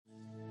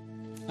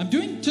I'm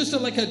doing just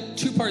like a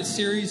two-part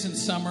series in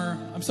summer.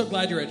 I'm so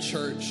glad you're at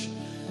church.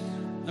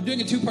 I'm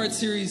doing a two-part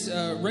series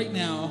right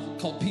now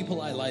called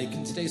People I Like,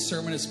 and today's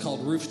sermon is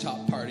called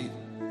Rooftop Party.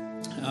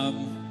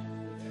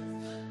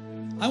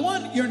 I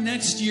want your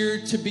next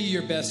year to be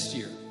your best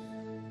year.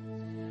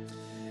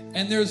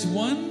 And there's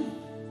one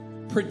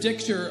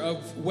predictor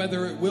of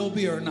whether it will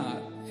be or not,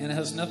 and it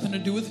has nothing to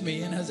do with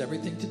me and has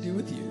everything to do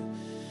with you.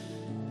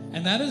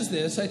 And that is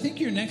this: I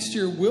think your next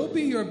year will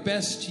be your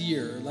best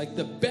year, like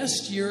the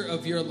best year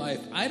of your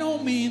life. I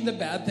don't mean the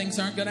bad things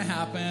aren't going to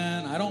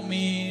happen. I don't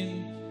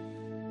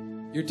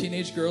mean your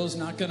teenage girl's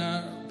not going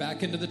to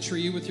back into the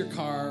tree with your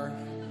car.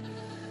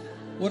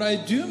 What I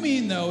do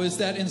mean, though, is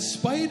that in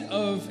spite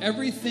of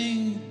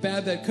everything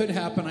bad that could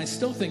happen, I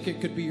still think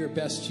it could be your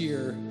best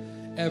year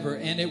ever.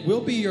 And it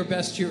will be your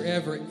best year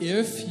ever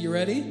if, you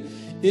ready?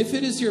 If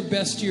it is your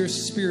best year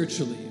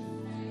spiritually.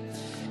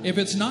 If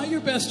it's not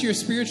your best year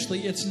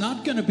spiritually, it's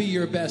not going to be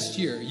your best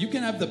year. You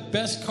can have the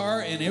best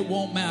car and it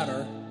won't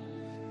matter.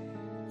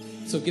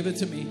 So give it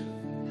to me.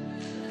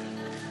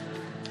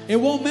 It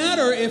won't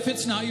matter if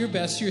it's not your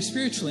best year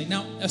spiritually.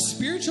 Now, a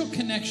spiritual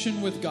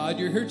connection with God,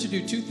 you're here to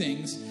do two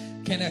things: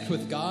 connect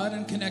with God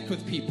and connect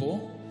with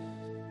people.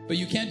 But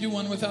you can't do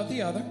one without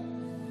the other.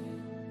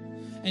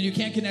 And you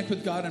can't connect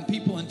with God and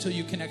people until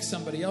you connect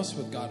somebody else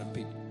with God and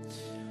people.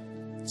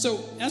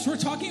 So as we're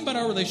talking about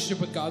our relationship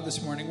with God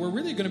this morning, we're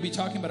really going to be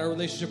talking about our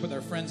relationship with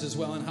our friends as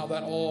well and how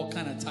that all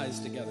kind of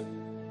ties together.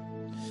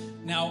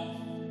 Now,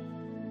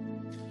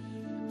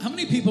 how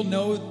many people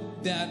know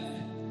that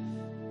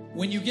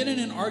when you get in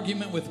an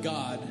argument with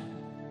God,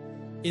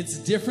 it's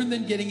different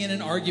than getting in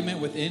an argument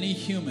with any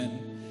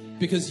human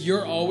because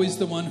you're always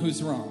the one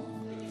who's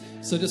wrong?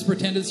 So just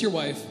pretend it's your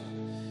wife.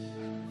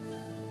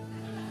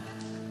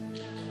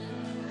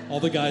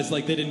 All the guys,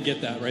 like, they didn't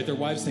get that, right? Their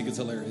wives think it's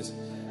hilarious.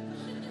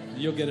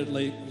 You'll get it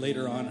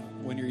later on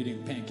when you're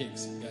eating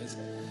pancakes, guys.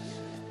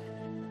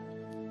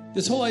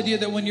 This whole idea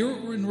that when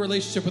you're in a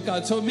relationship with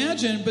God, so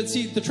imagine, but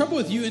see, the trouble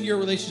with you and your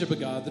relationship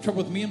with God, the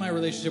trouble with me and my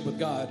relationship with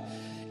God,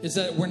 is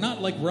that we're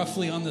not like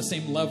roughly on the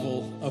same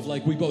level of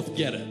like we both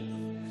get it,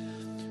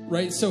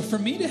 right? So for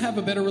me to have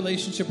a better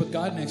relationship with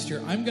God next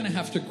year, I'm going to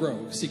have to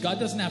grow. See, God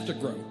doesn't have to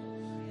grow.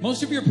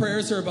 Most of your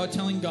prayers are about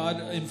telling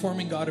God,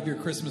 informing God of your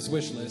Christmas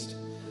wish list.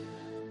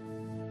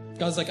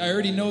 God's like, I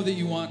already know that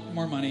you want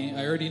more money.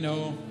 I already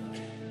know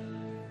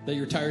that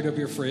you're tired of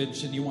your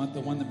fridge and you want the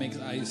one that makes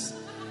ice.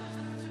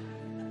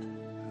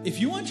 If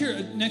you want your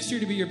next year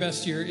to be your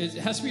best year, it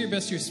has to be your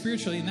best year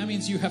spiritually, and that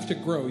means you have to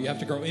grow. You have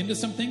to grow into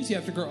some things. You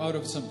have to grow out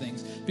of some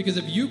things. Because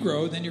if you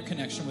grow, then your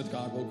connection with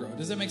God will grow.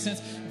 Does that make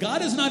sense?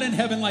 God is not in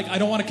heaven like, I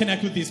don't want to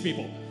connect with these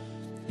people.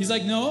 He's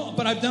like, no,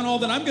 but I've done all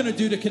that I'm going to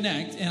do to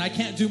connect, and I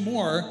can't do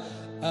more.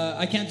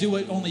 I can't do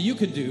what only you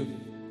can do.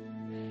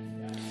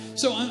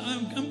 So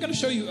I'm going to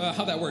show you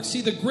how that works.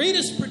 See, the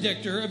greatest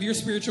predictor of your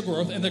spiritual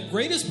growth and the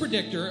greatest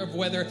predictor of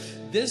whether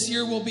this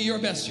year will be your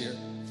best year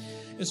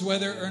is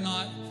whether or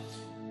not,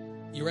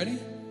 you ready?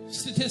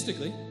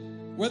 Statistically,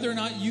 whether or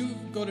not you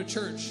go to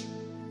church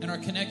and are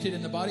connected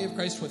in the body of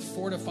Christ with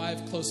 4 to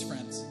 5 close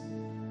friends.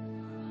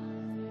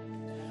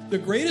 The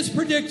greatest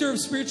predictor of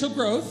spiritual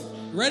growth,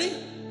 ready?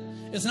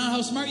 It's not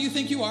how smart you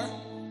think you are.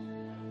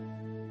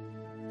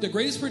 The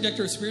greatest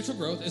predictor of spiritual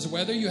growth is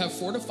whether you have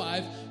 4 to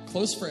 5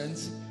 close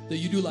friends that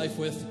you do life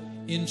with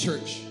in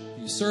church.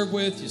 You serve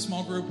with, you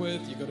small group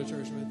with, you go to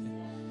church with.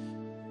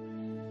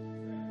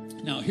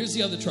 Now, here's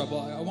the other trouble.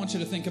 I want you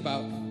to think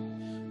about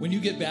when you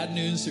get bad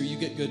news or you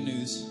get good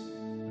news.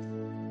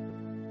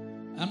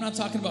 I'm not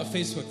talking about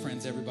Facebook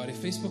friends, everybody.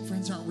 Facebook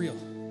friends aren't real.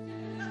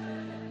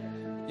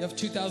 You have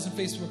 2,000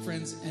 Facebook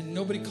friends and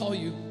nobody call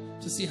you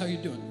to see how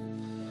you're doing.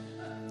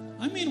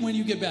 I mean when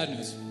you get bad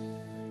news.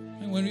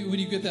 And when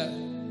you get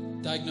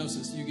that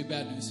diagnosis, you get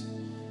bad news.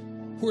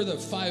 Who are the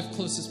 5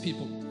 closest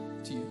people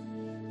to you?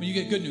 When you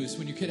get good news,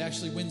 when your kid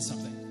actually wins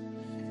something.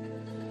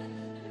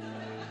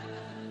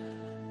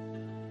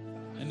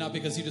 And not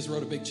because he just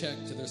wrote a big check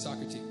to their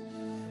soccer team.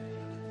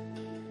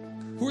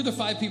 Who are the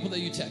 5 people that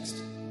you text?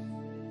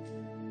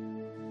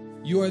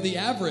 You are the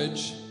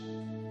average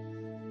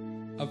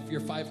of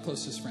your 5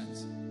 closest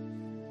friends.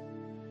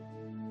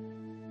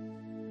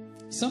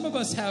 Some of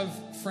us have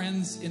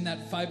friends in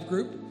that 5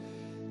 group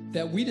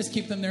that we just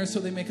keep them there so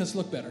they make us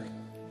look better.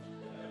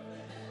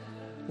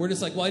 We're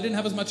just like, well, I didn't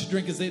have as much to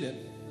drink as they did.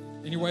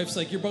 And your wife's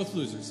like, you're both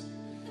losers.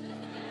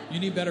 You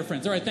need better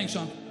friends. All right, thanks,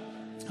 Sean.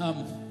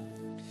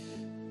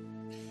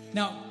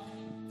 Now,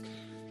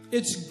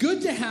 it's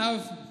good to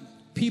have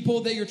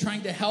people that you're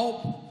trying to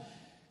help.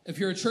 If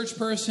you're a church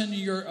person,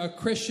 you're a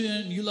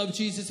Christian, you love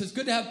Jesus, it's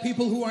good to have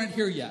people who aren't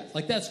here yet.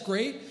 Like, that's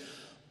great.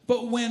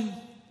 But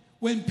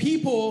when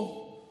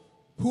people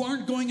who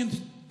aren't going into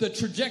the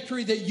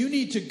trajectory that you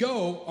need to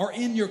go are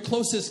in your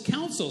closest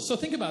counsel. So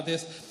think about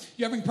this.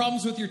 You're having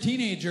problems with your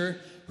teenager.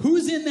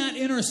 Who's in that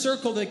inner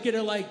circle that get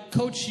to like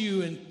coach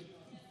you? And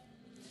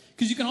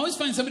because you can always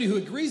find somebody who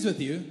agrees with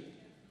you.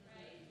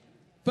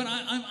 But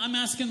I'm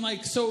asking,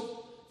 like,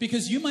 so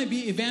because you might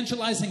be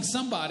evangelizing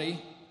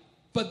somebody,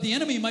 but the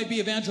enemy might be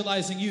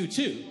evangelizing you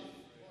too.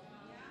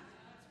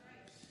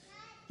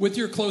 with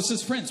your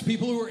closest friends,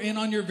 people who are in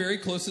on your very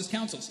closest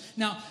counsels.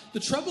 Now, the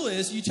trouble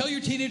is, you tell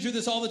your teenager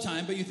this all the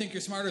time, but you think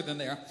you're smarter than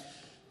they are.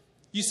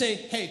 You say,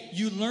 hey,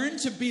 you learn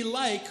to be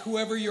like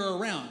whoever you're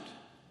around.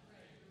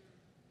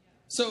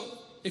 So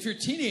if you're a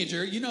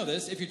teenager, you know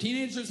this, if your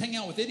teenager's hanging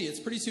out with idiots,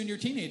 pretty soon your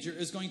teenager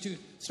is going to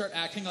start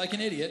acting like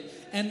an idiot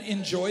and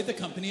enjoy the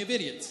company of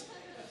idiots.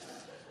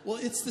 Well,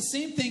 it's the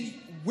same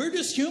thing. We're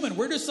just human.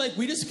 We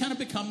just kind of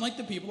become like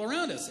the people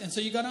around us. And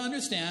so you got to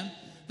understand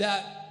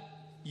that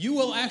you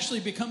will actually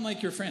become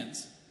like your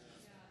friends,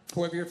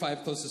 whoever your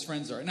 5 closest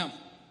friends are. Now,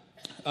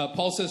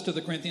 Paul says to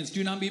the Corinthians,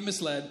 do not be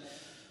misled.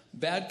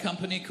 Bad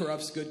company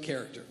corrupts good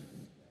character.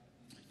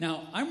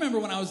 Now, I remember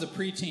when I was a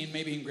preteen,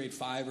 maybe in grade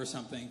 5 or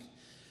something,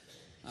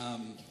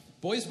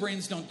 boys'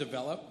 brains don't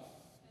develop.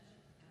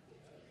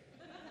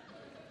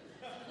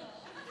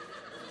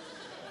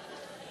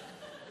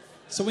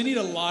 So we need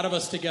a lot of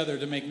us together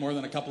to make more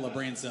than a couple of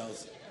brain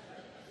cells.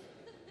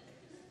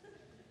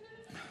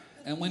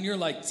 And when you're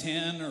like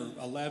 10 or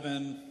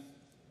 11,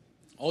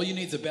 all you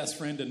need is a best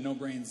friend and no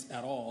brains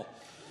at all.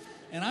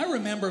 And I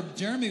remember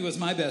Jeremy was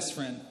my best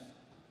friend.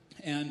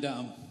 And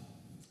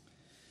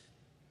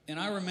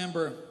I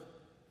remember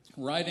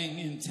riding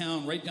in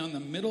town right down the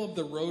middle of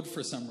the road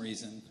for some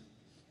reason.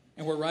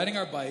 And we're riding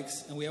our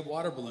bikes and we have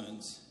water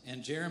balloons.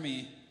 And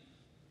Jeremy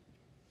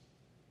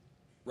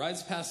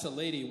rides past a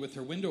lady with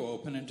her window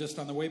open and just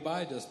on the way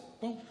by, just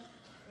boom.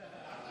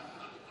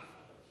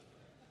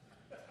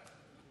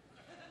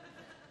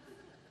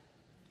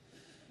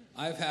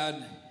 I've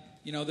had,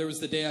 there was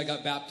the day I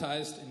got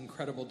baptized, an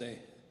incredible day.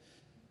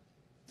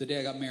 The day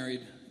I got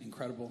married,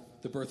 incredible.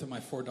 The birth of my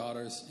 4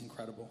 daughters,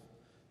 incredible.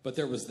 But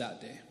there was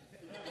that day.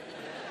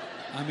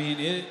 I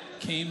mean, it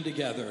came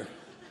together.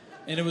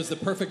 And it was the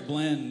perfect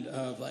blend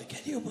of like,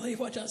 can you believe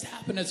what just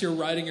happened as you're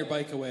riding your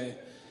bike away?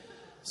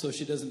 So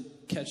she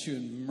doesn't catch you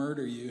and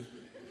murder you.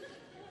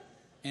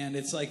 And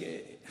it's like,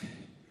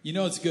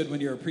 it's good when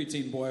you're a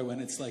preteen boy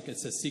when it's like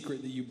it's a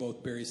secret that you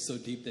both bury so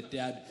deep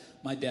that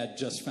my dad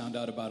just found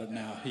out about it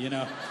now,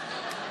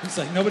 It's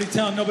like nobody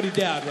telling nobody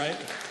dad, right?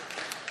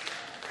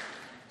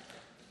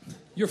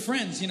 Your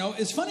friends,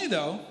 it's funny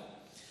though,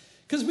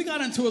 because we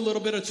got into a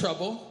little bit of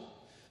trouble.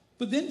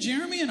 But then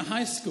Jeremy in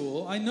high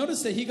school, I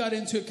noticed that he got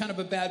into kind of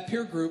a bad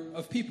peer group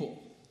of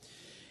people.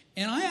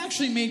 And I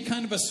actually made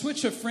kind of a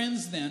switch of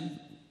friends then,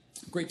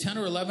 grade 10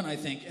 or 11, I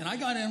think. And I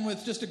got in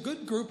with just a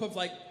good group of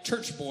like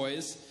church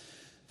boys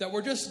that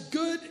were just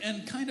good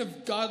and kind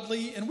of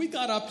godly. And we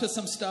got up to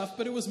some stuff,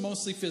 but it was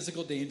mostly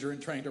physical danger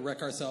and trying to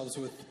wreck ourselves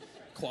with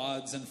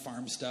quads and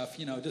farm stuff,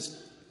 just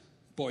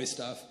boy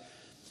stuff.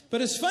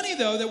 But it's funny,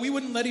 though, that we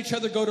wouldn't let each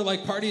other go to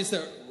like parties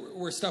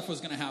where stuff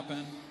was going to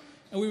happen.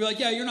 And we were like,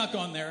 yeah, you're not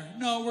going there.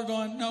 No, we're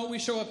going. No, we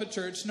show up at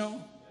church.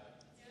 No.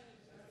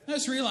 I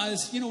just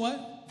realized, you know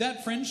what?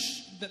 That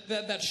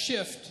that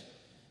shift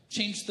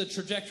changed the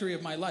trajectory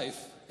of my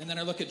life. And then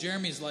I look at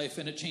Jeremy's life,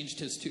 and it changed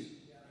his too.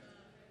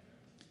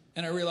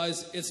 And I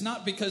realized it's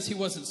not because he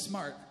wasn't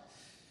smart.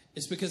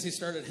 It's because he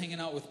started hanging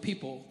out with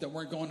people that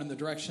weren't going in the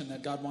direction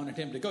that God wanted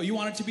him to go. You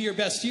want it to be your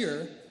best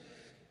year?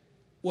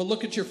 Well,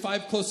 look at your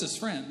 5 closest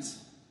friends,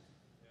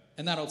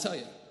 and that'll tell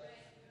you.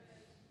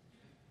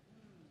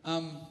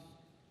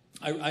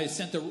 I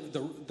sent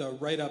the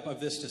write-up of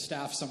this to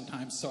staff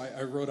sometimes, so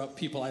I wrote up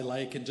people I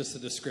like and just a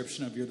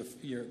description of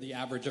the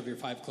average of your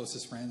 5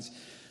 closest friends.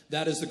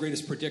 That is the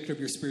greatest predictor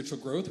of your spiritual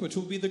growth, which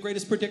will be the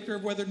greatest predictor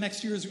of whether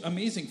next year is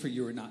amazing for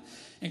you or not.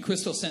 And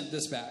Crystal sent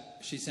this back.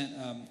 She sent,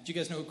 do you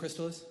guys know who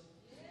Crystal is?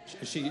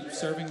 Is she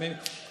serving maybe?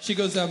 She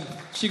goes,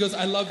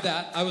 I love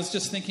that. I was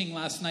just thinking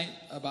last night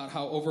about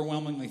how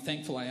overwhelmingly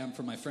thankful I am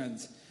for my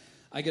friends.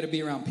 I get to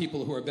be around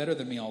people who are better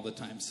than me all the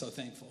time, so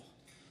thankful.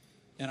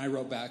 And I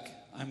wrote back,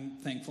 I'm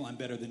thankful I'm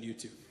better than you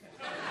two.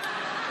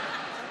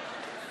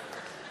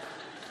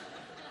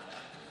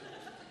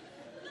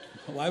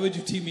 Why would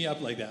you tee me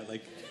up like that?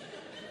 Like,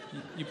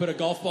 you put a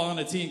golf ball on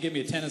a tee and give me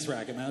a tennis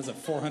racket, man. That's a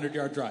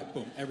 400-yard drive.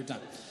 Boom, every time.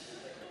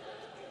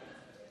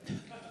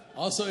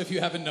 Also, if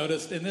you haven't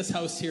noticed, in this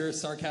house here,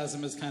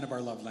 sarcasm is kind of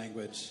our love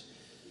language.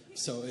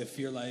 So if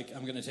you're like,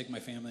 I'm going to take my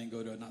family and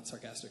go to a not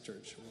sarcastic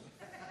church,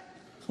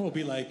 we'll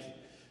be like,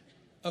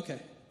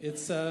 okay,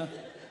 it's not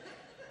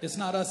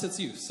us, it's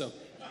you. So,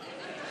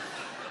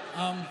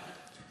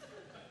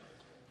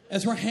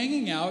 as we're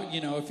hanging out,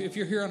 if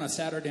you're here on a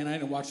Saturday night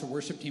and watch the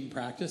worship team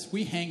practice,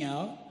 we hang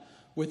out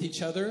with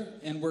each other,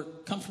 and we're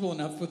comfortable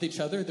enough with each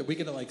other that we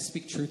get to like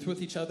speak truth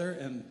with each other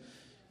and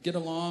get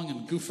along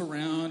and goof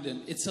around.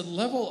 And it's a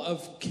level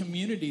of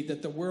community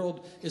that the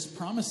world is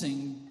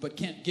promising but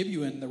can't give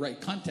you in the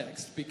right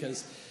context,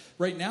 because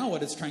right now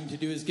what it's trying to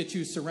do is get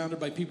you surrounded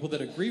by people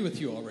that agree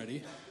with you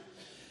already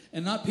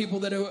and not people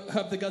that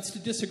have the guts to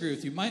disagree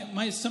with you.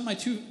 Some of my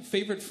 2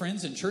 favorite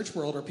friends in church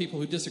world are people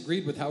who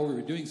disagreed with how we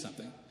were doing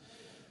something.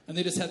 And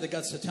they just had the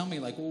guts to tell me,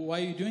 like, well, why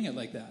are you doing it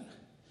like that?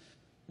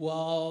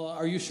 Well,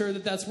 are you sure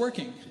that that's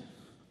working?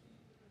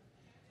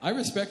 I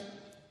respect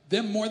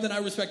them more than I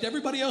respect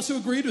everybody else who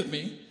agreed with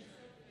me.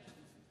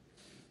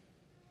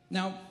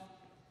 Now,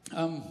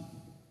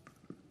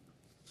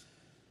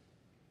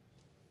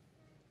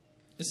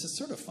 This is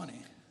sort of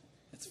funny.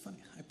 It's funny.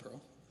 Hi,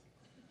 Pearl.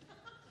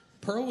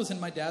 Pearl was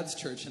in my dad's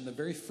church in the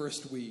very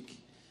first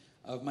week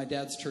of my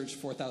dad's church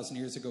 4,000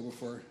 years ago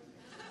before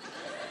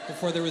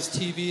there was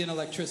TV and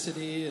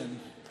electricity.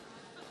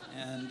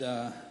 And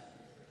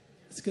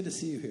it's good to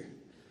see you here.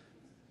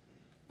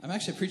 I'm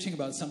actually preaching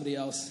about somebody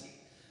else.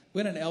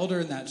 We had an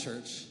elder in that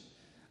church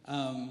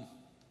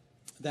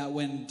that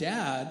when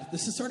Dad,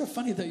 this is sort of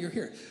funny that you're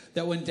here,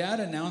 that when Dad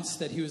announced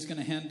that he was going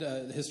to hand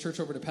his church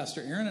over to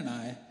Pastor Aaron and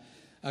I,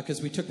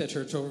 because we took that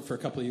church over for a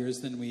couple of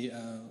years, then we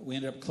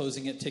ended up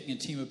closing it, taking a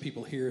team of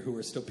people here who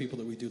are still people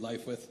that we do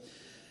life with.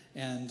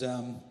 And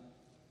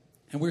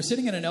we were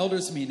sitting at an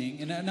elders meeting.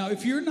 And now,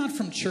 if you're not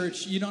from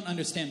church, you don't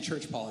understand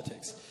church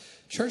politics.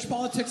 Church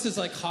politics is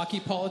like hockey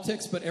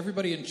politics, but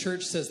everybody in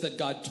church says that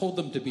God told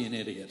them to be an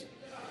idiot.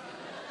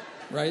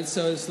 Right?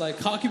 So it's like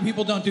hockey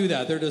people don't do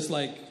that. They're just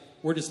like,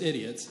 we're just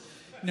idiots.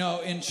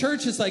 No, in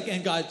church it's like,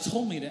 and God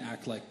told me to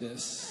act like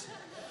this.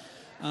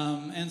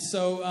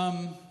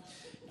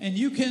 And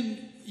you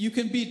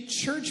can be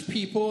church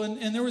people,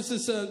 and there was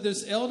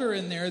this elder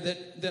in there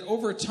that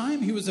over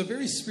time he was a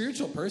very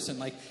spiritual person.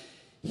 Like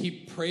he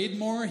prayed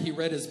more, he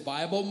read his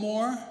Bible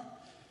more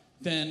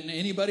than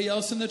anybody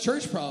else in the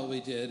church probably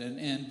did,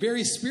 and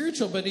very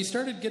spiritual. But he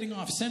started getting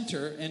off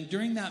center. And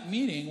during that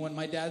meeting, when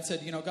my dad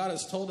said, God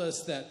has told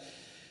us that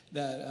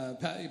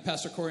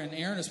Pastor Corey and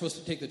Aaron are supposed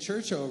to take the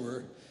church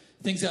over,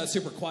 things got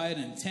super quiet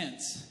and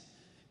intense.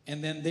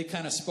 And then they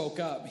kind of spoke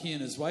up. He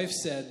and his wife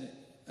said,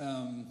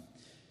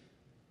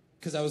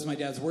 because I was my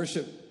dad's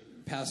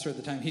worship pastor at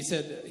the time, he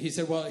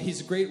said, well,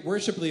 he's a great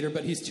worship leader,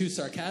 but he's too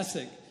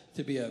sarcastic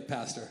to be a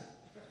pastor.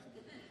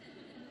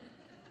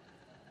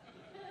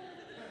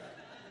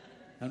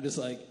 I'm just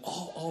like,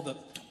 all the...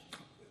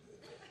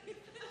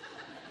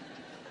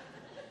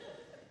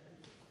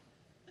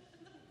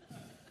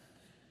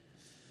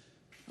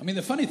 I mean,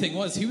 the funny thing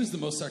was, he was the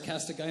most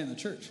sarcastic guy in the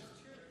church.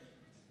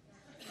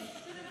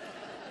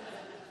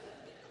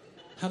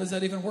 How does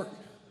that even work?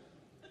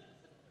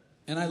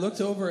 And I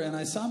looked over and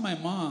I saw my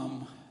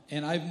mom,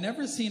 and I've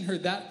never seen her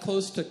that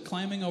close to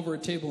climbing over a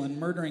table and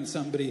murdering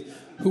somebody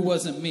who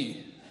wasn't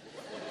me.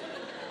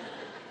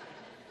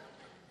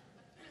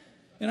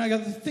 And I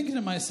got thinking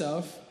to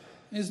myself,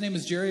 his name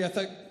is Jerry,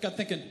 got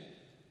thinking,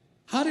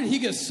 how did he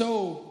get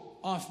so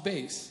off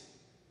base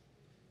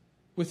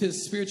with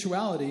his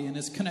spirituality and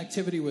his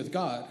connectivity with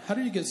God? How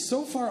did he get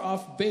so far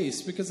off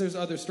base? Because there's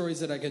other stories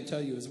that I can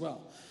tell you as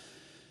well.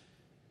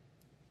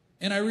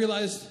 And I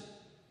realized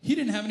he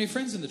didn't have any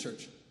friends in the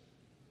church.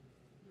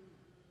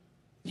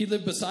 He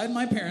lived beside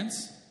my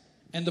parents,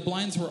 and the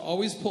blinds were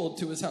always pulled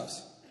to his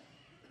house.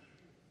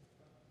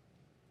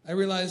 I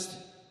realized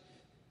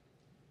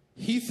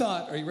he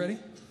thought, are you ready?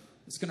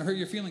 It's going to hurt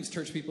your feelings,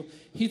 church people.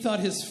 He thought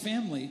his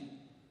family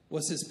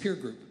was his peer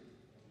group.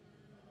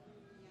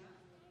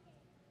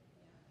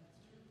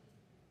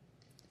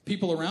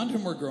 People around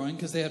him were growing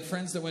because they had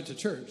friends that went to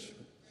church.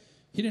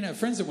 He didn't have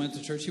friends that went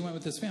to church. He went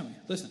with his family.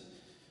 Listen,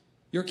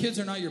 your kids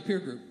are not your peer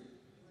group.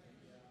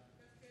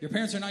 Your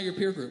parents are not your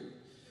peer group.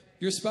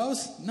 Your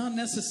spouse, not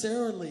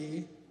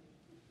necessarily.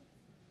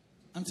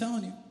 I'm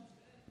telling you.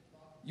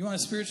 You want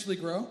to spiritually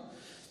grow?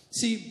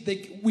 See,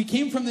 we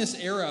came from this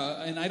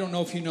era, and I don't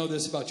know if you know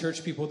this about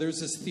church people.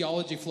 There's this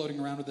theology floating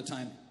around at the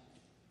time.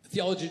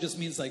 Theology just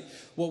means like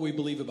what we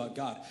believe about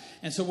God.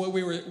 And so what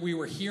we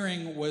were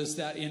hearing was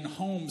that in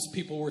homes,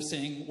 people were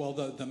saying, well,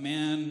 the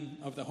man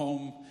of the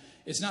home,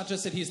 it's not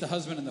just that he's the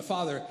husband and the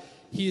father.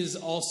 He is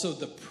also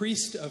the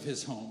priest of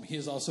his home. He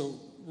is also,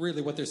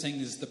 really what they're saying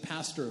is the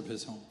pastor of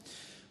his home.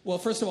 Well,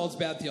 first of all, it's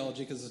bad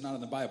theology because it's not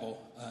in the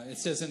Bible. It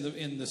says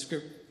in the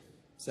script,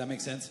 does that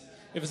make sense?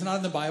 If it's not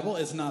in the Bible,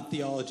 it's not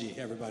theology,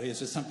 everybody. It's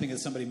just something that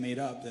somebody made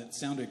up that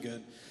sounded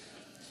good.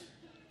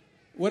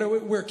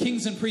 We're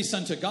kings and priests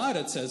unto God,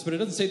 it says, but it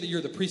doesn't say that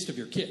you're the priest of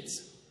your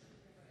kids.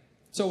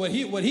 So what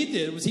he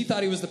did was he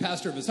thought he was the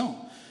pastor of his home,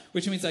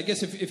 which means, I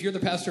guess, if you're the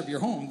pastor of your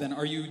home, then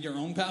are you your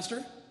own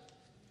pastor?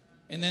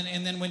 And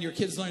then when your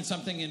kids learn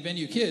something in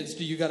Venue Kids,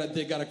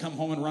 they gotta come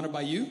home and run it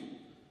by you?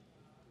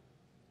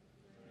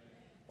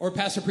 Or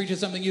pastor preaches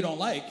something you don't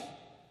like,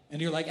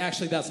 and you're like,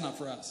 actually, that's not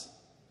for us.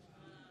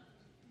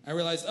 I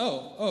realized,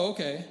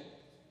 okay.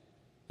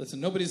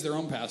 Listen, nobody's their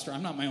own pastor.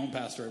 I'm not my own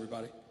pastor,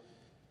 everybody.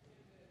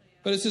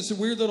 But it's just a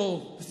weird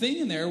little thing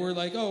in there. We're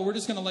like,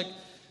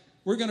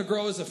 we're going to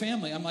grow as a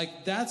family. I'm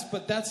like,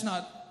 that's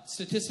not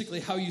statistically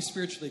how you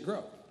spiritually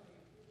grow.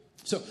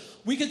 So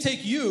we could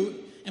take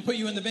you and put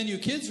you in the Venue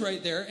Kids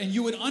right there, and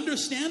you would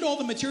understand all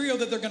the material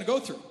that they're going to go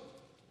through.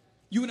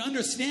 You would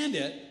understand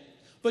it,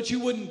 but you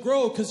wouldn't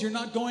grow because you're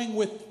not going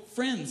with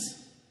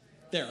friends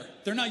there.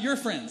 They're not your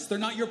friends. They're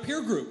not your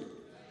peer group.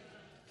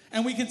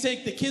 And we can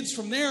take the kids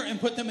from there and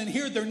put them in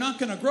here. They're not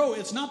going to grow.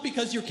 It's not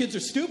because your kids are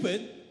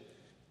stupid.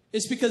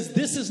 It's because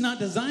this is not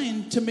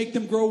designed to make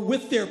them grow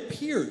with their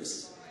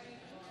peers.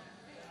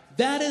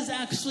 That is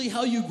actually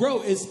how you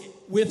grow, is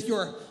with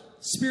your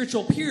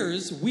spiritual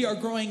peers. We are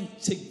growing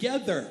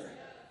together.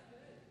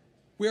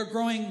 We're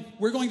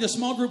going to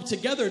small group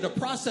together to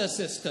process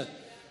this, to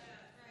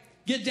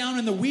get down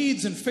in the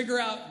weeds and figure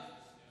out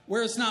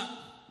where it's not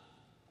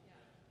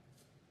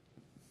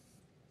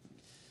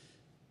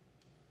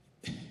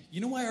You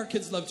know why our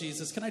kids love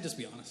Jesus? Can I just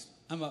be honest?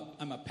 I'm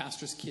a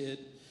pastor's kid.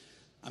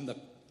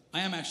 I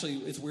am actually,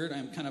 it's weird,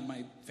 I'm kind of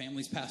my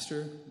family's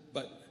pastor,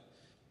 but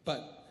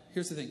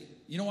here's the thing.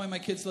 You know why my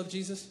kids love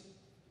Jesus?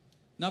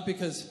 Not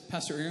because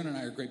Pastor Aaron and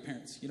I are great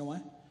parents. You know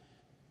why?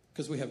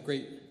 Because we are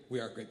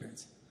great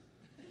parents.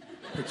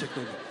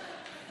 Particularly.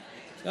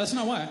 That's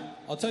not why.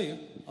 I'll tell you.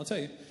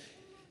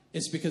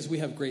 It's because we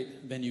have great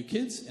venue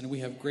kids and we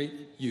have great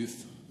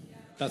youth.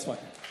 That's why.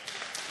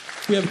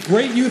 We have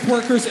great youth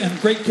workers and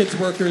great kids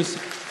workers,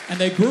 and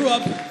they grew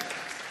up.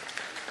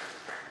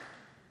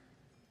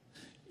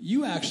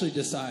 You actually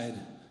decide,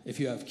 if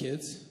you have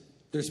kids,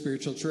 their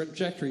spiritual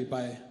trajectory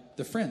by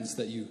the friends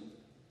that you...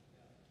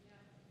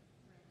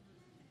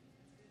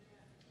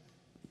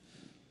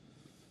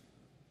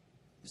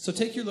 So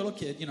take your little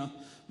kid,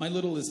 my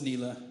little is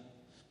Neela.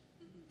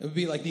 It would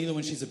be like Neela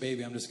when she's a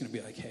baby. I'm just going to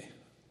be like, hey,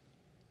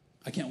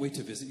 I can't wait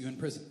to visit you in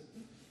prison.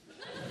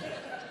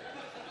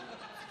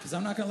 Because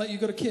I'm not going to let you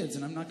go to kids,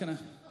 and I'm not going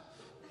to...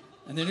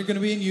 And then you're going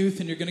to be in youth,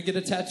 and you're going to get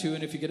a tattoo,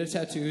 and if you get a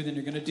tattoo, then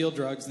you're going to deal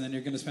drugs, and then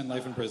you're going to spend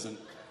life in prison.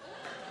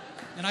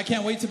 And I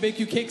can't wait to bake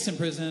you cakes in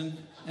prison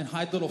and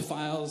hide little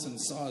files and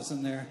saws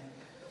in there.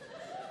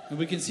 And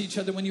we can see each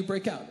other when you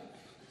break out.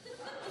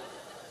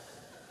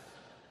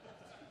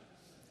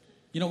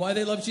 You know why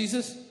they love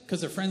Jesus?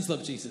 Because their friends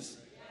love Jesus.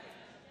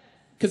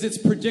 Because it's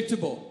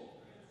predictable.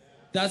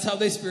 That's how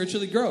they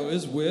spiritually grow,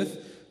 is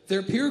with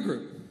their peer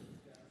group.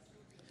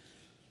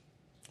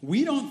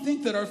 We don't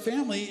think that our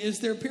family is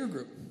their peer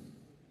group.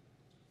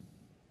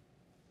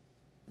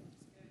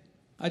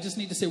 I just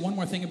need to say one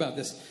more thing about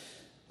this.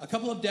 A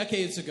couple of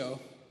decades ago,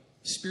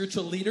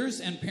 spiritual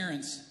leaders and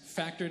parents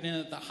factored in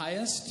at the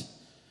highest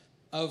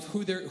of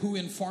who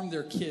informed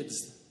their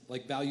kids,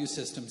 like value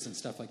systems and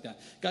stuff like that.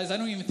 Guys, I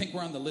don't even think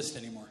we're on the list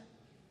anymore.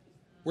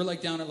 We're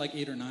like down at like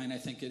 8 or 9, I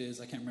think it is.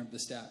 I can't remember the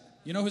stat.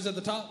 You know who's at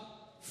the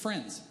top?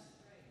 Friends.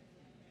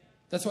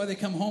 That's why they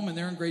come home and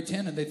they're in grade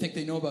 10 and they think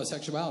they know about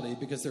sexuality,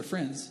 because their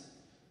friends,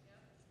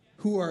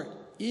 who are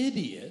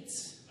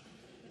idiots,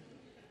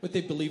 but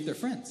they believe they're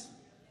friends.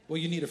 Well,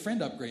 you need a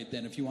friend upgrade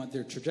then if you want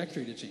their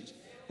trajectory to change.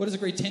 What does a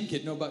grade 10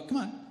 kid know about? Come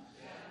on.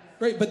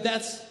 Right, but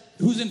that's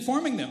who's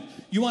informing them.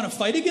 You want to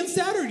fight against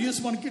that, or you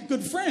just want to get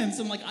good friends?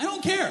 I'm like, I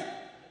don't care.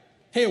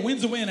 Hey, a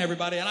win's a win,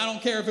 everybody. And I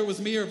don't care if it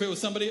was me or if it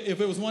was somebody, if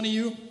it was one of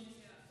you.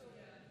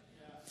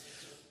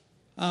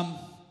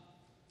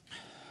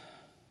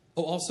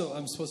 Also,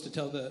 I'm supposed to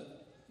tell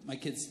my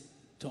kids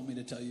told me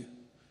to tell you,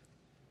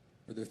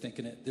 or they're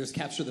thinking it. There's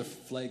Capture the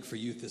Flag for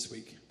Youth this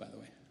week, by the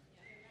way.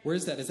 Where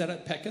is that? Is that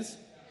at Pekka's?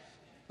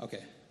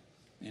 Okay.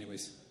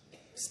 Anyways,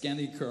 scan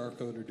the QR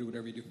code or do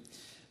whatever you do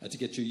to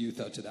get your youth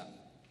out to that.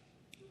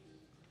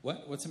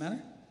 What? What's the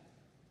matter?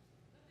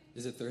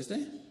 Is it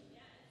Thursday?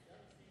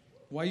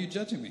 Why are you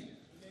judging me?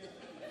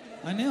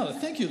 I nailed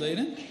it. Thank you,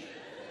 Layden.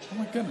 Oh,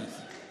 my goodness.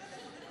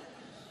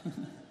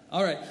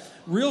 All right.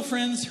 Real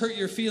friends hurt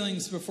your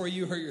feelings before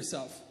you hurt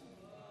yourself.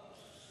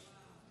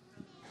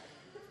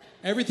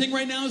 Everything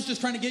right now is just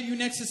trying to get you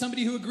next to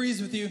somebody who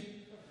agrees with you.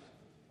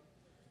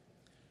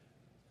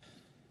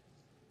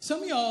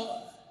 Some of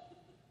y'all,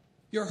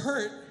 you're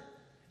hurt,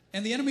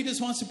 and the enemy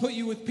just wants to put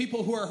you with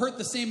people who are hurt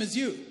the same as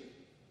you.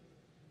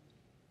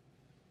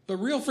 But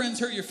real friends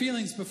hurt your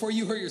feelings before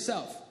you hurt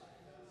yourself.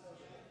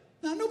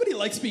 Now, nobody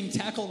likes being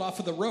tackled off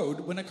of the road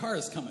when a car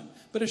is coming,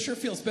 but it sure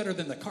feels better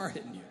than the car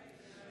hitting you.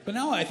 But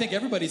now I think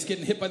everybody's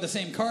getting hit by the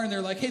same car, and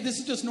they're like, hey, this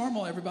is just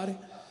normal, everybody.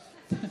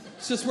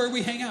 It's just where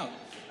we hang out.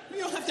 You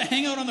don't have to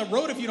hang out on the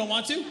road if you don't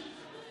want to.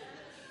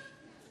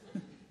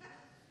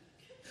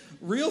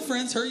 Real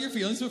friends hurt your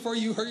feelings before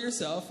you hurt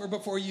yourself, or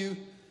before you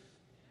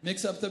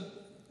mix up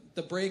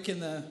the brake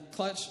and the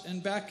clutch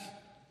and back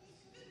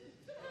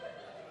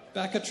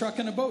a truck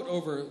and a boat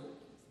over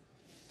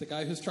the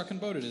guy whose truck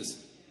and boat it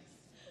is.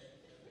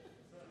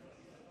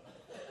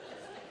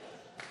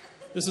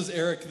 This was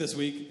Eric this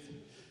week.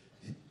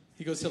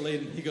 He goes to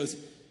Layden. He goes,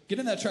 get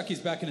in that truck. He's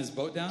backing his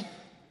boat down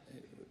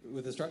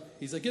with his truck.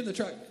 He's like, get in the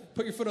truck.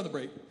 Put your foot on the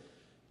brake.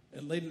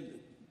 And Layden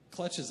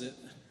clutches it.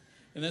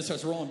 And then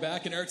starts rolling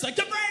back. And Eric's like,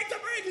 the brake, the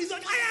brake. And he's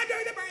like, I am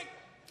doing the brake.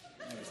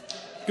 Anyways,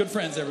 good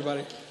friends,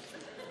 everybody.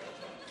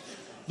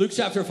 Luke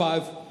chapter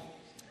 5.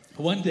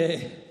 One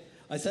day,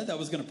 I said that I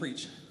was going to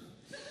preach.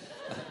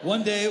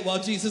 One day,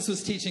 while Jesus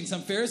was teaching,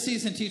 some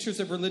Pharisees and teachers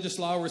of religious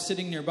law were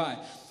sitting nearby.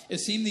 It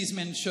seemed these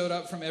men showed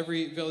up from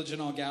every village in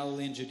all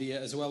Galilee and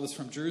Judea, as well as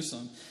from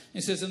Jerusalem.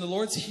 And it says, and the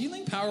Lord's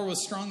healing power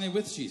was strongly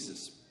with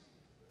Jesus.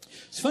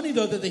 It's funny,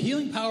 though, that the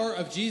healing power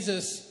of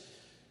Jesus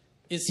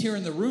is here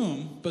in the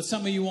room, but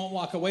some of you won't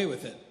walk away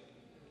with it.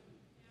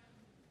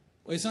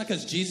 Well, it's not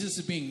because Jesus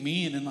is being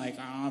mean and like,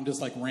 I'm just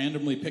like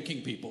randomly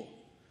picking people.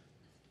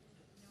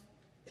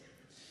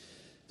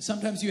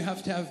 Sometimes you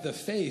have to have the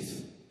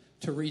faith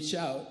to reach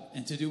out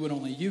and to do what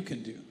only you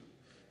can do.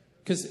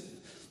 Because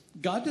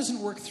God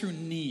doesn't work through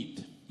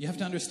need. You have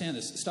to understand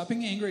this. Stop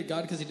being angry at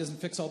God because he doesn't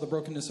fix all the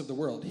brokenness of the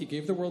world. He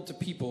gave the world to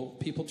people.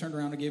 People turned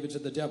around and gave it to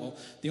the devil.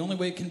 The only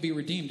way it can be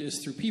redeemed is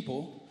through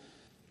people.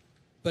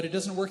 But it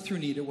doesn't work through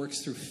need. It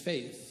works through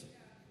faith.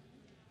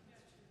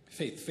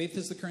 Faith. Faith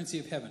is the currency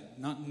of heaven,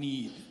 not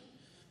need.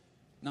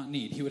 Not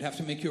need. He would have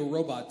to make you a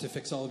robot to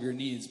fix all of your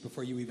needs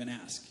before you even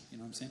ask. You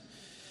know what I'm saying?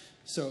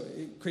 So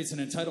it creates an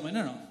entitlement.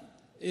 No.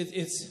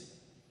 It's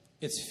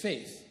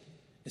faith.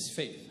 It's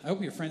faith. I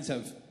hope your friends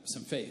have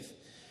some faith.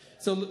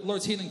 So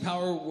Lord's healing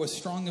power was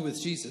strongly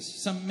with Jesus.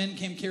 Some men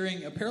came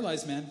carrying a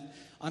paralyzed man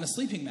on a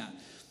sleeping mat.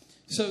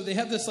 So they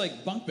have this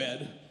like bunk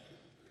bed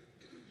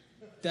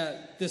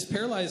that this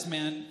paralyzed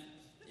man,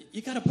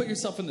 you got to put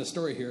yourself in the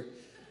story here.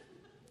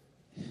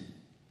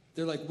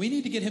 They're like, we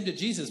need to get him to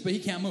Jesus, but he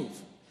can't move.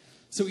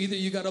 So either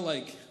you got to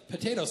like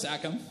potato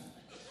sack him,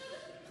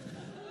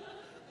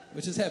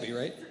 which is heavy,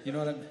 right? You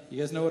know you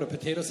guys know what a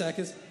potato sack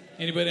is?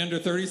 Anybody under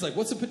 30 is like,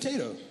 what's a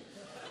potato?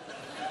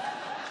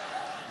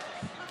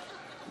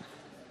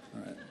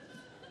 All right.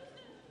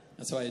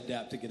 That's how I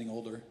adapt to getting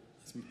older.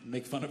 Let's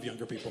make fun of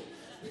younger people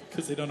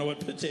because they don't know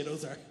what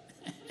potatoes are.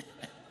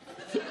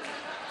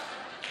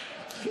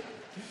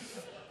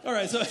 All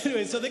right, so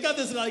anyway, so they got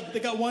this, like, they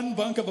got one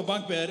bunk of a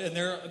bunk bed, and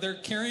they're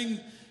carrying,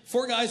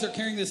 4 guys are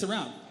carrying this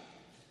around.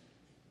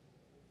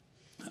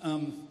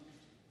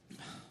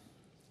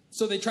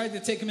 So they tried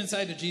to take him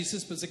inside to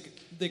Jesus, but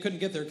they couldn't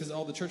get there because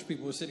all the church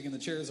people were sitting in the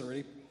chairs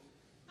already.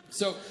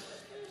 So,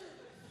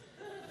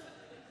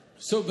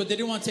 but they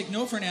didn't want to take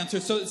no for an answer.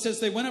 So it says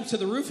they went up to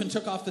the roof and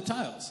took off the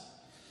tiles.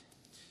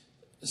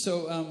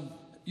 So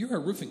you're a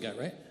roofing guy,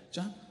 right,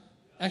 John?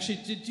 Actually,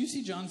 did you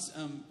see John's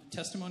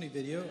testimony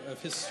video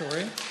of his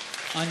story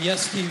on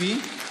Yes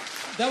TV?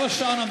 That was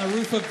shot on the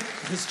roof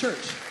of his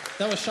church.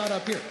 That was shot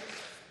up here.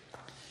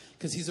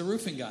 Because he's a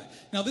roofing guy.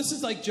 Now, this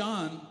is like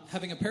John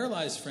having a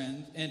paralyzed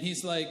friend, and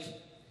he's like,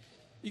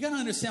 you got to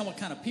understand what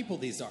kind of people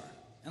these are.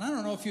 And I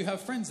don't know if you have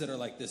friends that are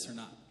like this or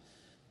not.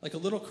 Like a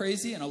little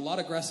crazy and a lot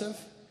aggressive.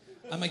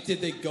 I'm like,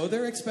 did they go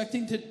there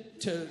expecting to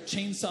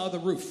chainsaw the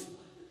roof?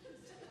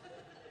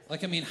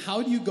 Like, I mean,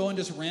 how do you go and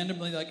just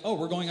randomly like, oh,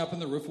 we're going up in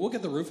the roof. We'll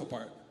get the roof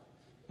apart.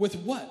 With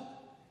what?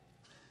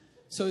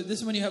 So this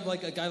is when you have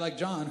like a guy like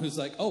John who's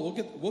like, oh,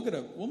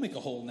 we'll make a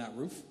hole in that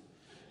roof.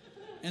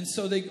 And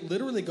so they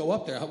literally go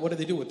up there. What do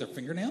they do with their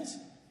fingernails?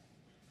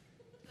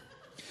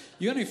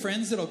 You got any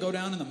friends that'll go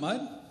down in the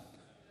mud?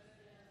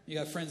 You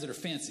got friends that are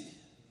fancy.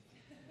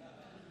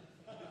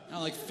 I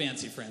don't like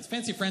fancy friends.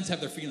 Fancy friends have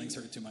their feelings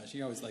hurt too much.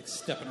 You're always like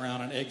stepping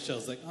around on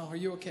eggshells like, oh, are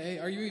you okay?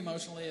 Are you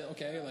emotionally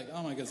okay? Like,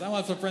 oh my goodness. I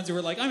want some friends who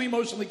are like, I'm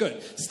emotionally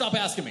good. Stop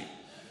asking me.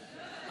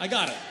 I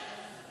got it.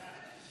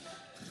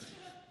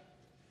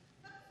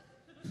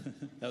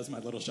 That was my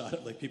little shot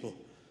at like people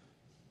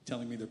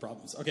telling me their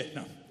problems. Okay,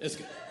 no, it's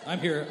good. I'm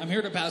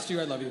here to pastor you.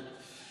 I love you.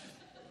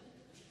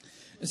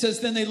 It says,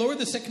 then they lowered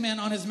the sick man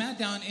on his mat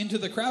down into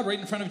the crowd right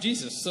in front of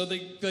Jesus. So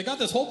they got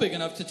this hole big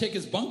enough to take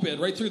his bunk bed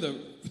right through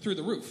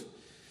the roof.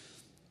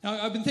 Now,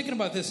 I've been thinking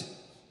about this.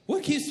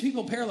 What keeps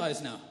people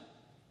paralyzed now?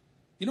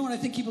 You know what I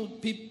think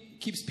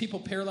keeps people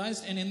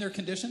paralyzed and in their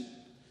condition?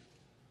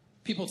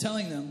 People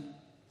telling them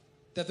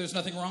that there's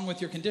nothing wrong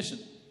with your condition.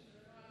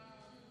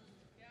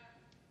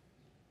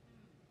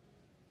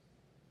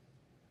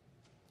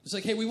 It's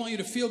like, hey, we want you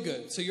to feel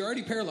good. So you're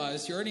already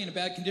paralyzed. You're already in a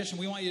bad condition.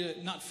 We want you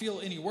to not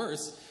feel any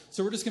worse.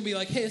 So we're just going to be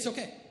like, hey, it's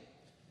okay.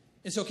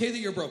 It's okay that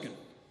you're broken.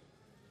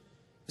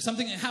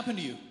 Something that happened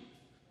to you.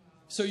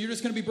 So you're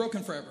just going to be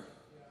broken forever.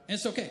 And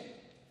it's okay.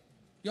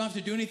 You don't have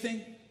to do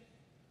anything.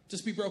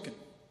 Just be broken.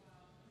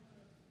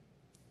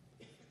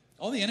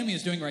 All the enemy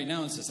is doing right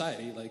now in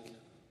society, like,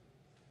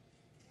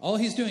 all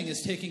he's doing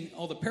is taking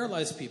all the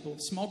paralyzed people,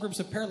 small groups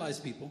of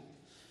paralyzed people,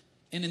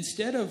 and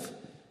instead of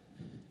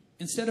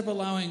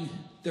allowing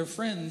their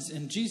friends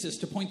and Jesus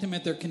to point them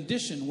at their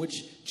condition,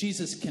 which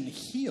Jesus can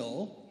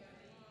heal,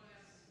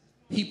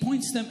 he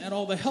points them at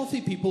all the healthy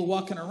people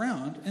walking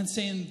around and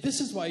saying, this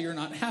is why you're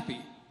not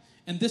happy.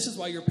 And this is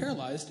why you're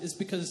paralyzed, is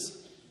because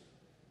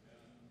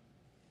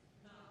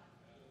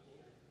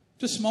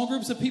just small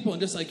groups of people and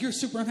just like, you're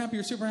super unhappy,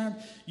 you're super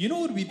unhappy. You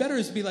know what would be better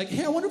is to be like,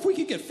 hey, I wonder if we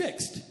could get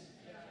fixed.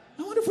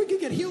 I wonder if we could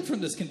get healed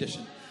from this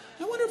condition.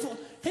 I wonder if,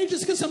 hey,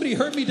 just because somebody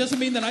hurt me doesn't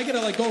mean that I got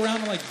to like go around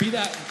and like be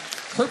that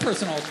hurt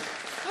person all.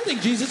 I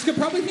think Jesus could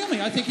probably heal me.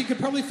 I think he could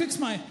probably fix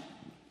my.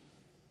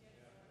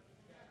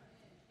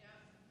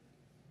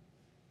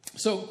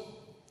 So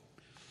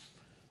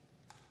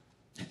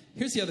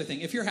here's the other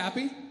thing. If you're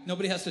happy,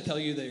 nobody has to tell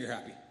you that you're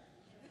happy.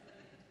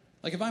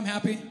 Like if I'm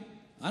happy,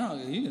 I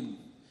don't know,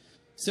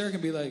 Sarah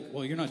can be like,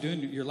 well, you're not doing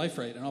your life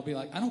right. And I'll be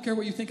like, I don't care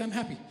what you think, I'm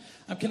happy.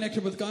 I'm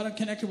connected with God, I'm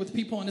connected with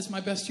people, and it's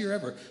my best year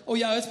ever. Oh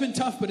yeah, it's been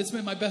tough, but it's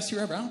been my best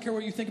year ever. I don't care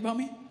what you think about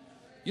me.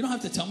 You don't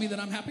have to tell me that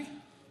I'm happy.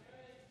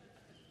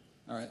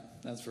 All right,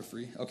 that's for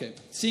free. Okay.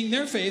 Seeing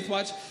their faith,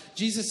 watch,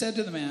 Jesus said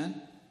to the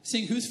man,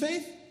 seeing whose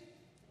faith?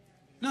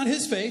 Not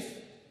his faith.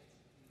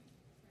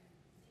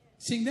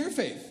 Seeing their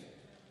faith.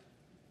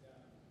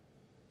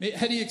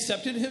 Had he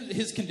accepted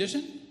his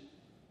condition?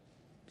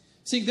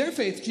 Seeing their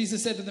faith,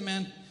 Jesus said to the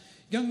man,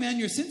 young man,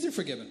 your sins are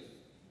forgiven.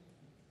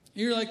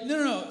 You're like,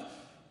 no.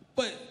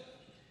 But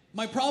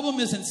my problem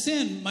isn't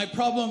sin. My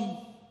problem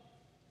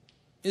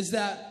is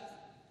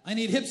that I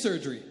need hip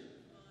surgery.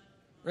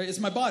 Right? It's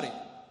my body.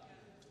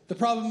 The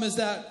problem is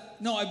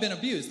that, no, I've been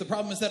abused. The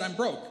problem is that I'm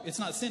broke. It's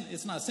not sin.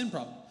 It's not a sin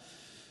problem.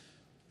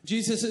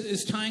 Jesus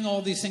is tying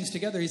all these things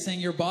together. He's saying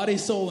your body,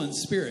 soul, and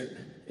spirit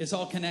is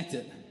all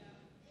connected.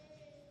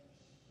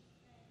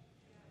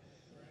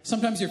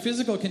 Sometimes your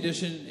physical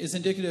condition is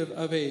indicative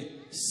of a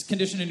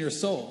condition in your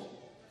soul,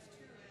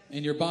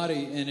 in your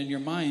body, and in your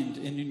mind,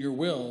 and in your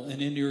will,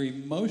 and in your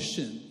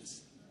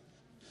emotions.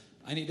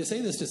 I need to say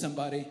this to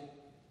somebody.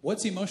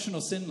 What's emotional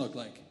sin look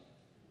like?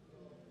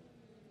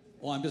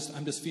 Well,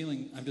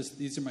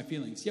 these are my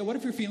feelings. Yeah, what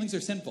if your feelings are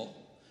sinful?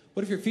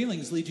 What if your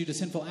feelings lead you to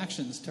sinful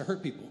actions to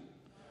hurt people?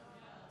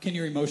 Can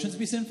your emotions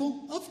be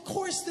sinful? Of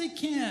course they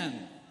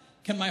can.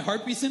 Can my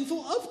heart be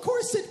sinful? Of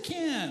course it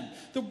can.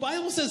 The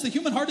Bible says the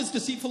human heart is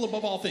deceitful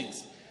above all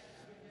things.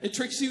 It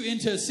tricks you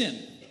into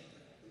sin.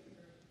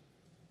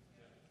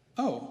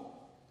 Oh,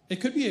 it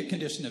could be a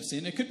condition of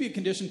sin. It could be a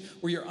condition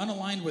where you're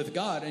unaligned with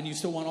God and you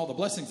still want all the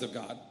blessings of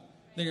God.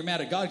 Then you're mad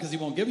at God because he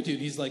won't give it to you.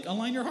 And he's like,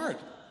 align your heart.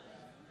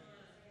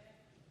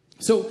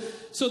 So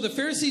the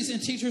Pharisees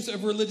and teachers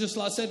of religious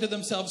law said to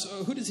themselves,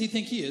 oh, who does he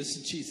think he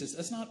is? Jesus.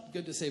 That's not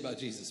good to say about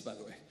Jesus, by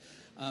the way.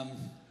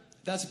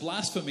 That's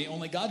blasphemy.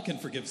 Only God can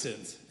forgive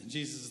sins. And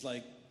Jesus is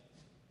like,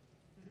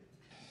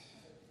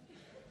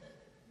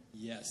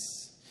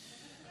 yes.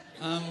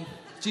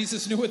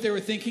 Jesus knew what they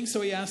were thinking,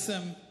 so he asked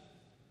them,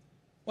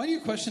 why do you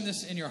question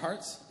this in your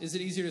hearts? Is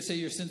it easier to say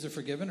your sins are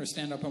forgiven or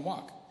stand up and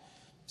walk?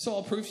 So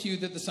I'll prove to you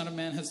that the Son of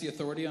Man has the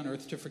authority on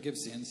earth to forgive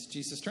sins.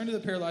 Jesus turned to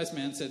the paralyzed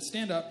man and said,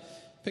 stand up,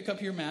 pick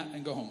up your mat,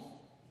 and go home.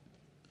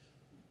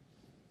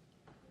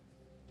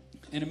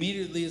 And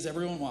immediately, as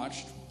everyone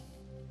watched,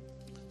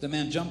 the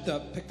man jumped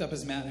up, picked up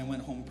his mat, and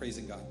went home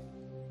praising God.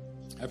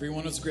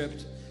 Everyone was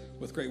gripped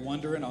with great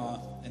wonder and awe,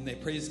 and they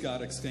praised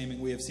God,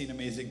 exclaiming, we have seen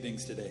amazing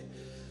things today.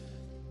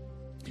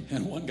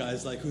 And one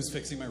guy's like, who's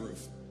fixing my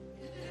roof?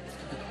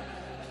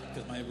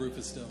 Because my roof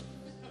is still...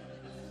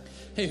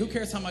 Hey, who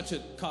cares how much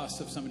it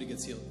costs if somebody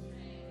gets healed?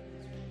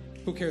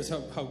 Who cares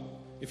how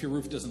if your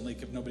roof doesn't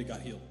leak if nobody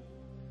got healed?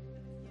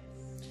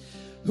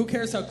 Who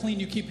cares how clean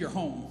you keep your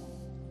home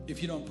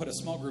if you don't put a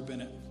small group in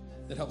it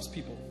that helps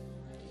people?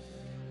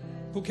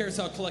 Who cares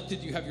how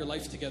collected you have your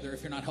life together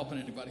if you're not helping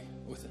anybody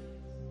with it?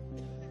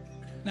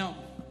 Now,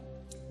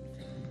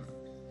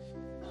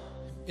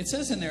 it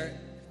says in there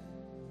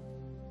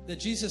that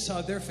Jesus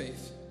saw their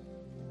faith.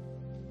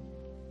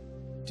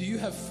 Do you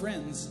have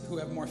friends who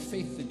have more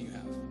faith than you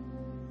have?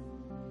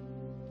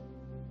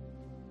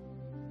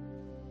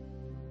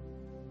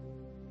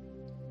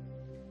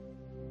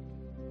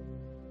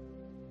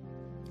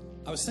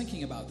 I was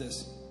thinking about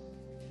this.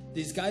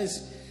 These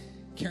guys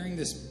carrying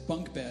this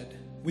bunk bed.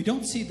 We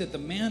don't see that the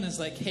man is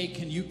like, hey,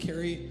 can you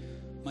carry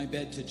my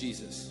bed to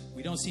Jesus?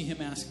 We don't see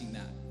him asking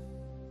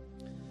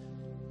that.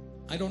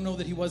 I don't know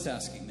that he was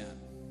asking that.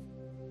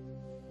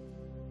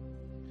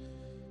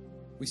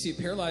 We see a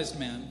paralyzed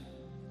man.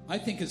 I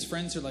think his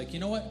friends are like, you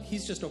know what?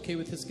 He's just okay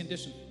with his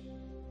condition.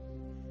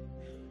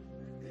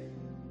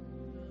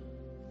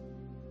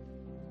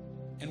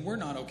 And we're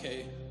not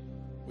okay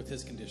with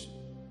his condition.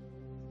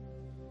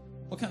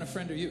 What kind of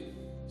friend are you?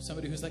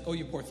 Somebody who's like, oh,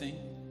 you poor thing?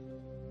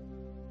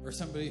 Or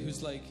somebody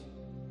who's like,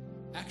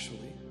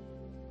 actually,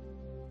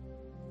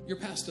 your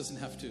past doesn't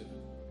have to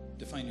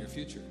define your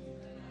future.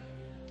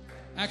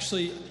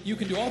 Actually, you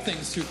can do all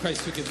things through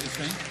Christ who gives you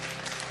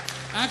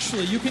strength.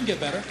 Actually, you can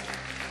get better.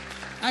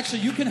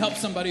 Actually, you can help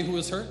somebody who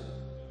is hurt.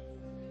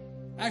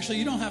 Actually,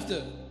 you don't have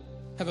to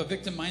have a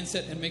victim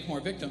mindset and make more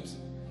victims.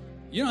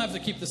 You don't have to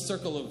keep the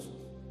circle of,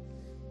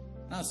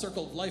 not a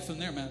circle of life in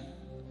there, man.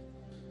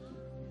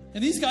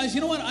 And these guys,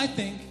 you know what I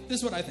think? This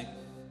is what I think.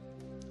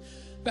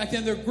 Back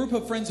then, there were a group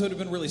of friends who would have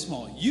been really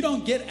small. You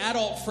don't get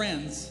adult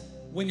friends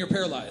when you're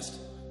paralyzed.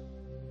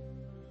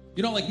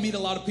 You don't like meet a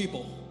lot of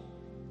people.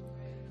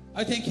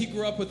 I think he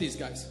grew up with these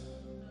guys.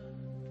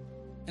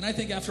 And I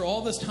think after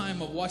all this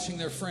time of watching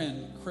their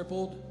friend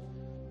crippled,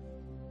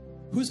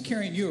 who's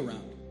carrying you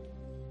around?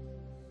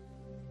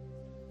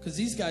 Because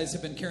these guys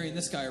have been carrying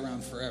this guy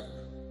around forever.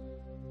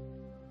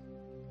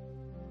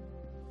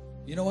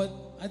 You know what?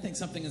 I think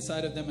something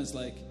inside of them is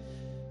like,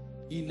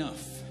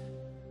 enough.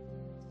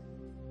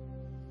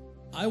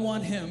 I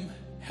want him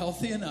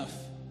healthy enough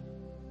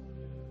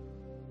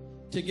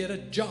to get a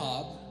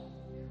job,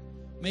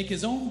 make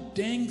his own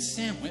dang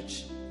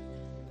sandwich,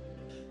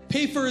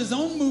 pay for his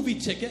own movie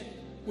ticket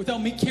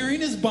without me carrying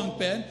his bunk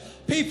bed,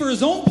 pay for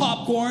his own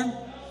popcorn.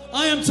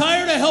 I am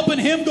tired of helping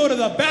him go to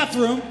the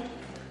bathroom.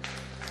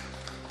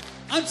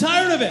 I'm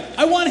tired of it.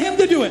 I want him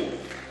to do it.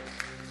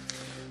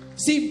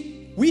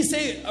 See, we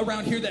say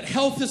around here that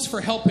health is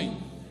for helping.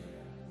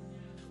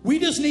 We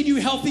just need you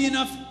healthy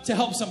enough to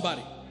help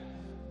somebody.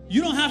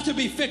 You don't have to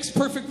be fixed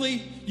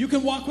perfectly. You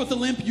can walk with a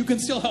limp. You can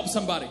still help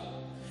somebody.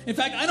 In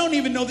fact, I don't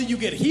even know that you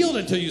get healed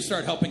until you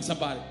start helping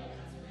somebody.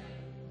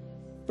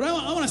 But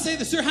I want to say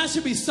this. There has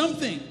to be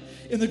something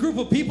in the group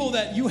of people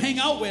that you hang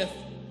out with,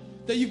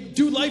 that you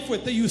do life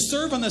with, that you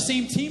serve on the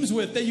same teams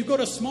with, that you go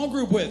to small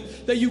group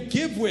with, that you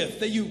give with,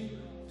 that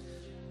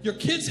your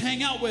kids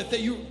hang out with,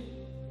 that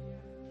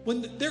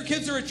when their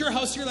kids are at your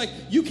house, you're like,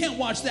 you can't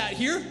watch that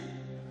here.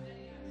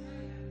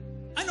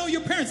 know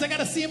your parents. I got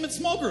to see them in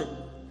small group.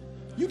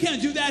 You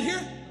can't do that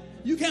here.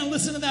 You can't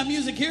listen to that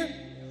music here.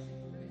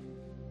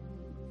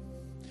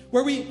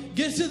 Where we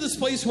get to this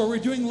place where we're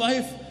doing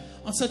life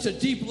on such a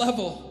deep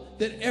level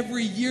that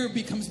every year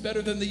becomes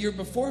better than the year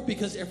before,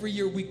 because every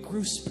year we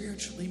grew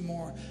spiritually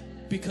more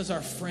because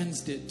our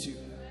friends did too.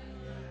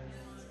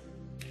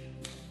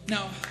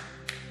 Now,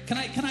 can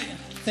I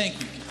thank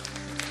you.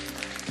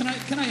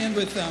 Can I end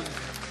with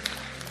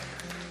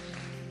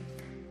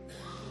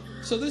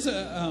so there's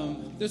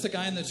a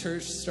guy in the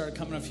church started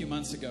coming a few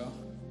months ago,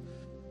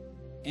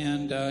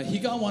 and he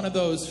got one of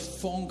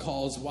those phone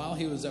calls while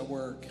he was at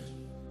work.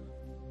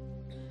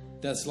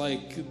 That's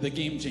like the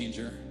game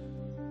changer.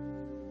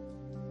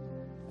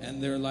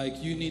 And they're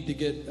like, you need to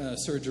get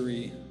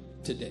surgery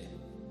today.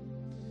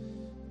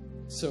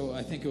 So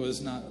I think it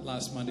was not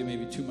last Monday,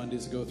 maybe 2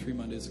 Mondays ago, 3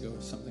 Mondays ago,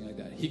 something like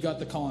that. He got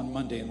the call on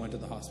Monday and went to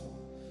the hospital.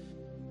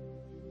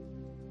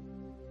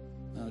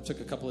 It took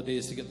a couple of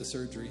days to get the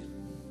surgery.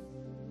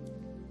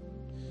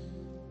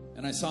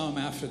 And I saw him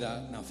after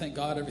that. Now, thank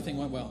God everything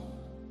went well.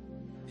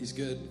 He's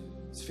good.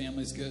 His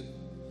family's good.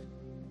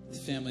 His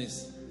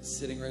family's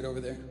sitting right over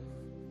there.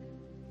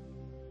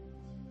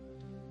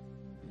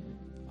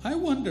 I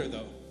wonder,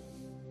 though.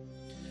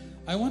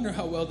 I wonder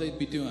how well they'd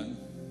be doing.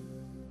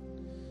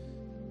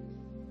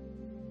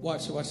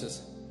 Watch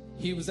this.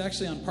 He was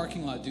actually on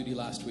parking lot duty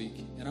last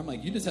week. And I'm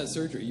like, you just had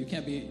surgery. You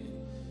can't be.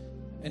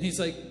 And he's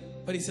like,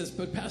 but he says,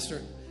 but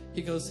Pastor,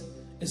 he goes,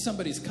 is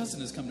somebody's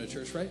cousin has come to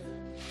church, right?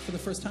 For the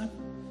first time?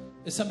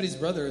 Is somebody's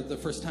brother the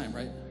first time,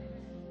 right?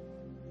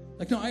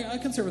 Like, no, I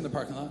can serve in the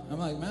parking lot. I'm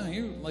like, man,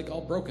 you're like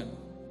all broken.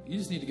 You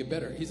just need to get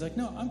better. He's like,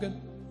 no, I'm good.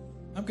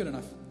 I'm good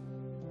enough.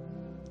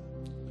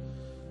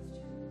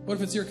 What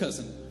if it's your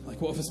cousin? I'm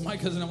like, well, if it's my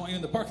cousin, I want you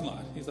in the parking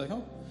lot. He's like,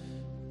 oh.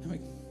 I'm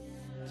like,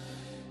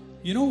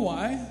 you know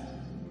why?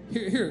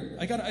 Here,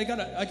 I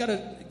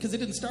gotta, because it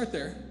didn't start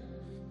there.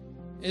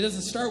 It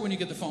doesn't start when you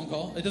get the phone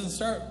call. It doesn't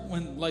start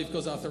when life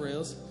goes off the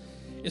rails.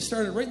 It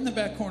started right in the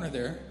back corner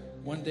there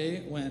one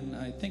day when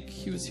I think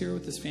he was here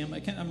with his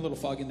family. I'm a little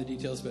foggy in the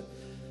details, but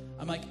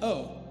I'm like,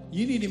 oh,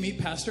 you need to meet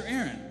Pastor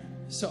Aaron.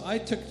 So I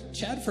took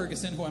Chad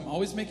Ferguson, who I'm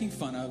always making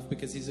fun of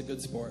because he's a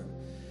good sport.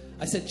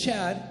 I said,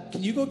 Chad,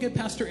 can you go get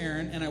Pastor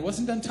Aaron? And I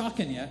wasn't done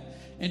talking yet.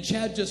 And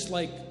Chad just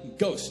like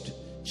ghost.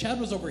 Chad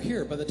was over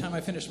here by the time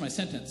I finished my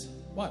sentence.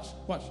 Watch.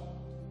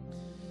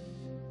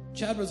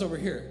 Chad was over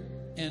here.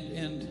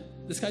 And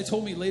this guy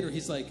told me later,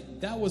 he's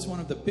like, that was one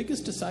of the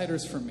biggest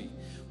deciders for me,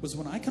 was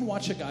when I can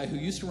watch a guy who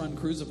used to run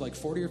crews of like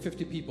 40 or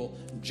 50 people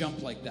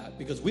jump like that,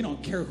 because we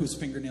don't care whose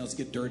fingernails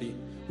get dirty.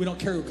 We don't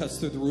care who cuts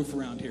through the roof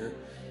around here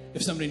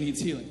if somebody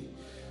needs healing.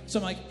 So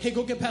I'm like, hey,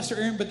 go get Pastor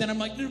Aaron. But then I'm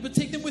like, no, but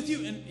take them with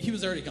you. And he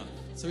was already gone.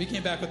 So he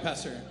came back with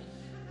Pastor Aaron.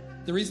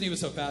 The reason he was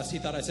so fast, he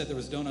thought I said there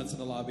was donuts in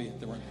the lobby.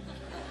 There weren't.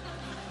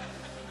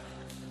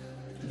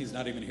 He's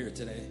not even here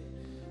today.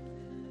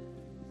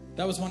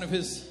 That was one of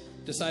his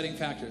deciding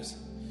factors.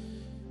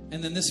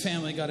 And then this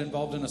family got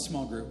involved in a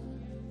small group.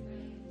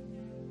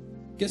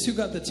 Guess who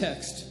got the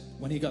text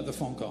when he got the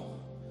phone call?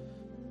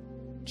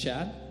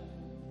 Chad,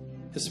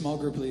 his small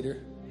group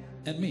leader,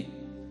 and me.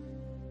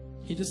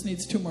 He just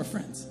needs 2 more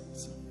friends.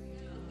 So.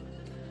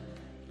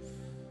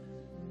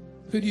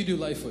 Who do you do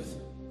life with?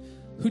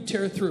 Who'd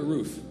tear through a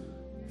roof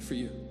for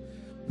you?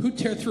 Who'd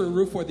tear through a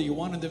roof whether you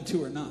wanted them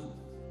to or not?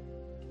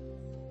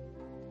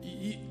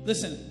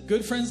 Listen,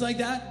 good friends like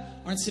that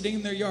aren't sitting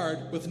in their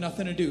yard with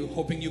nothing to do,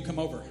 hoping you come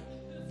over.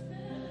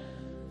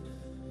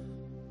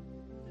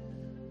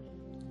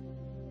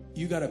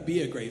 You got to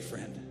be a great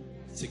friend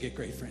to get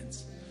great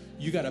friends.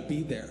 You got to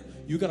be there.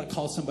 You got to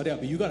call somebody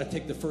up. You got to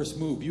take the first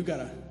move. You got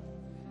to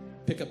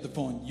pick up the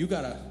phone. You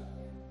got to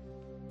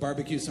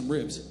barbecue some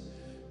ribs.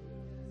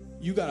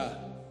 You got to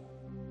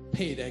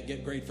pay to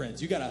get great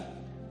friends. You got to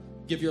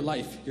give your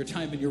life, your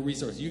time, and your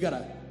resources. You got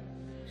to.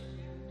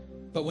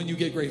 But when you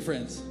get great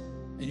friends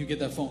and you get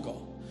that phone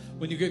call,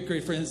 when you get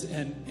great friends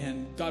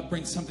and God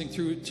brings something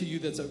through to you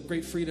that's a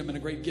great freedom and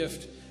a great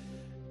gift,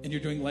 and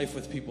you're doing life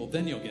with people,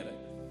 then you'll get it.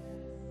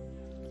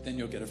 Then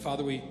you'll get it.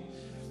 Father, we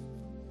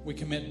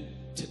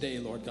commit today,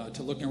 Lord God,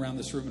 to looking around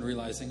this room and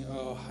realizing,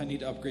 oh, I need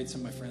to upgrade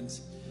some of my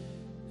friends.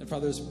 And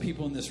Father, there's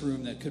people in this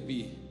room that could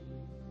be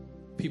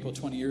people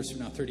 20 years from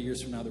now, 30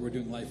 years from now that we're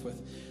doing life with,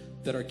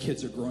 that our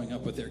kids are growing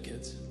up with their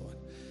kids, Lord.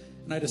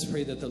 And I just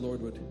pray that the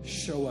Lord would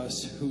show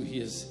us who he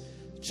has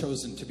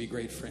chosen to be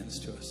great friends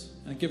to us.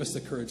 And give us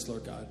the courage,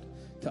 Lord God,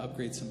 to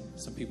upgrade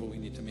some people we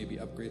need to maybe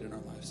upgrade in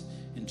our lives.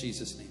 In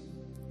Jesus' name.